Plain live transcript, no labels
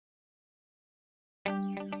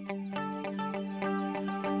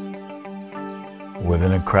With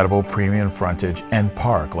an incredible premium frontage and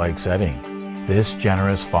park-like setting, this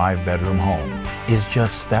generous 5-bedroom home is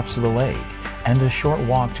just steps to the lake and a short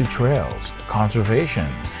walk to trails, conservation,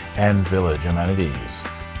 and village amenities.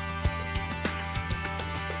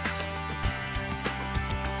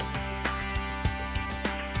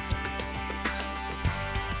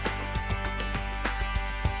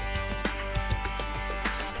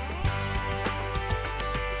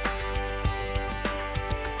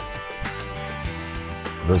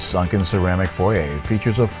 The sunken ceramic foyer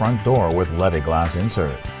features a front door with leaded glass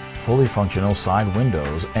insert, fully functional side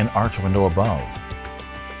windows and arch window above,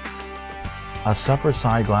 a separate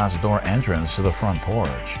side glass door entrance to the front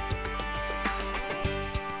porch,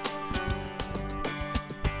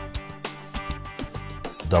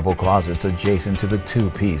 double closets adjacent to the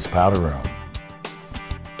 2-piece powder room,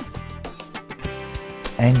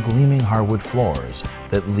 and gleaming hardwood floors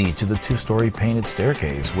that lead to the 2-story painted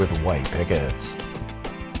staircase with white pickets.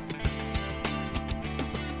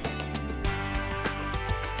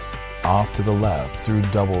 Off to the left through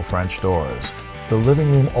double French doors, the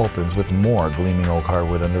living room opens with more gleaming oak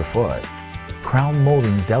hardwood underfoot, crown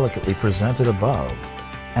molding delicately presented above,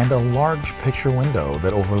 and a large picture window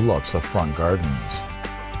that overlooks the front gardens.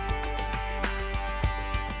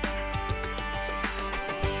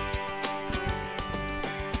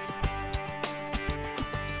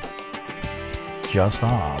 Just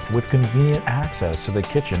off, with convenient access to the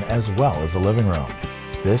kitchen as well as the living room.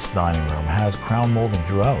 This dining room has crown molding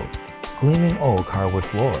throughout, gleaming oak hardwood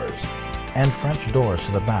floors, and French doors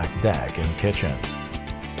to the back deck and kitchen.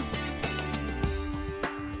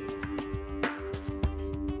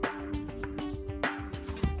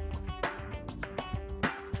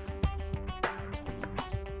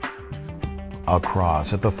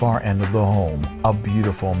 Across at the far end of the home, a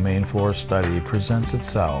beautiful main floor study presents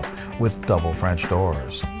itself with double French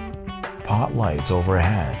doors, pot lights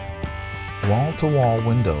overhead, wall-to-wall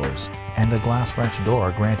windows, and a glass French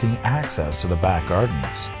door granting access to the back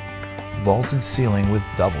gardens, vaulted ceiling with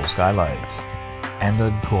double skylights, and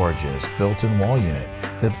a gorgeous built-in wall unit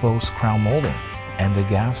that boasts crown molding and a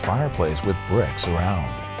gas fireplace with bricks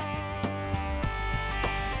around.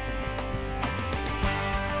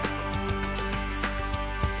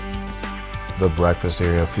 The breakfast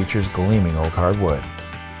area features gleaming oak hardwood,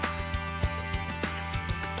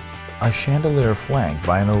 a chandelier flanked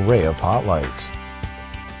by an array of pot lights,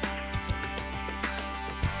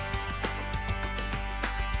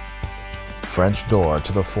 French door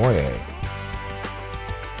to the foyer,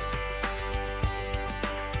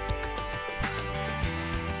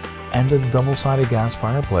 and a double-sided gas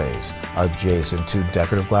fireplace adjacent to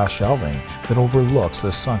decorative glass shelving that overlooks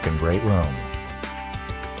the sunken great room.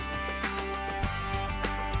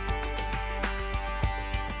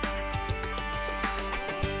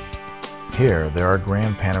 Here, there are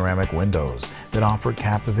grand panoramic windows that offer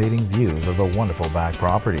captivating views of the wonderful back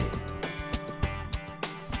property.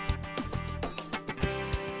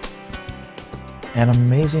 An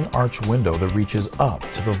amazing arch window that reaches up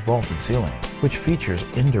to the vaulted ceiling, which features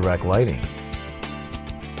indirect lighting.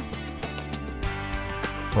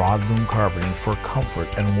 Broad loom carpeting for comfort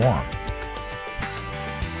and warmth.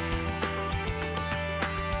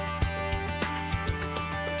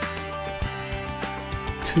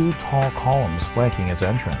 Two tall columns flanking its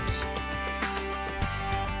entrance.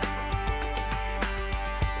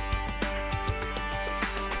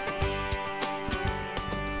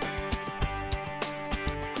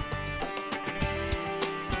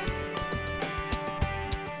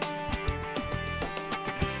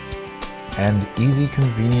 And easy,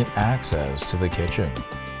 convenient access to the kitchen.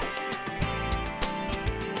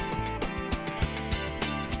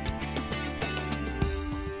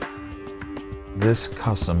 This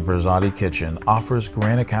custom Berzati kitchen offers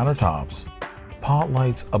granite countertops, pot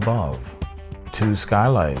lights above, 2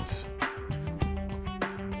 skylights,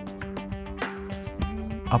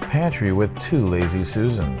 a pantry with 2 Lazy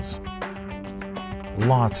Susans,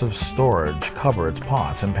 lots of storage, cupboards,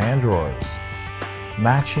 pots, and pan drawers,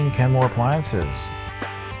 matching Kenmore appliances,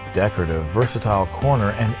 decorative versatile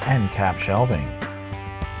corner and end cap shelving,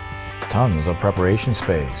 tons of preparation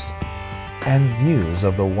space, and views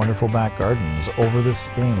of the wonderful back gardens over the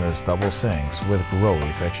stainless double sinks with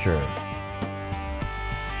growy fixture.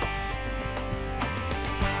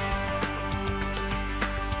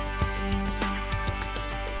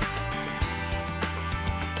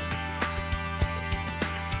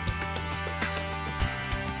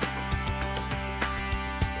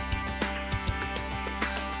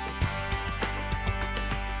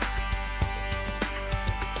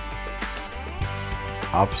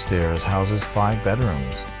 Upstairs houses 5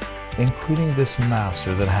 bedrooms, including this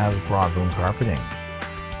master that has broad boom carpeting,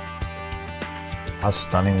 a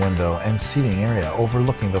stunning window and seating area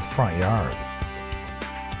overlooking the front yard,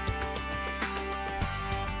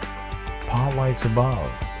 pot lights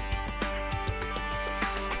above,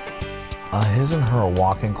 a his and her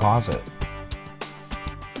walk-in closet,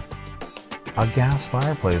 a gas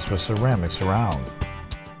fireplace with ceramics around,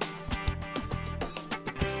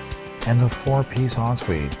 and a 4-piece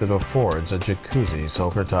ensuite that affords a jacuzzi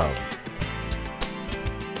soaker tub.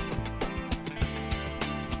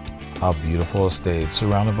 A beautiful estate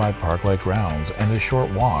surrounded by park-like grounds and a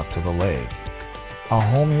short walk to the lake. A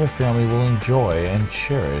home your family will enjoy and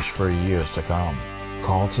cherish for years to come.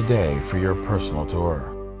 Call today for your personal tour.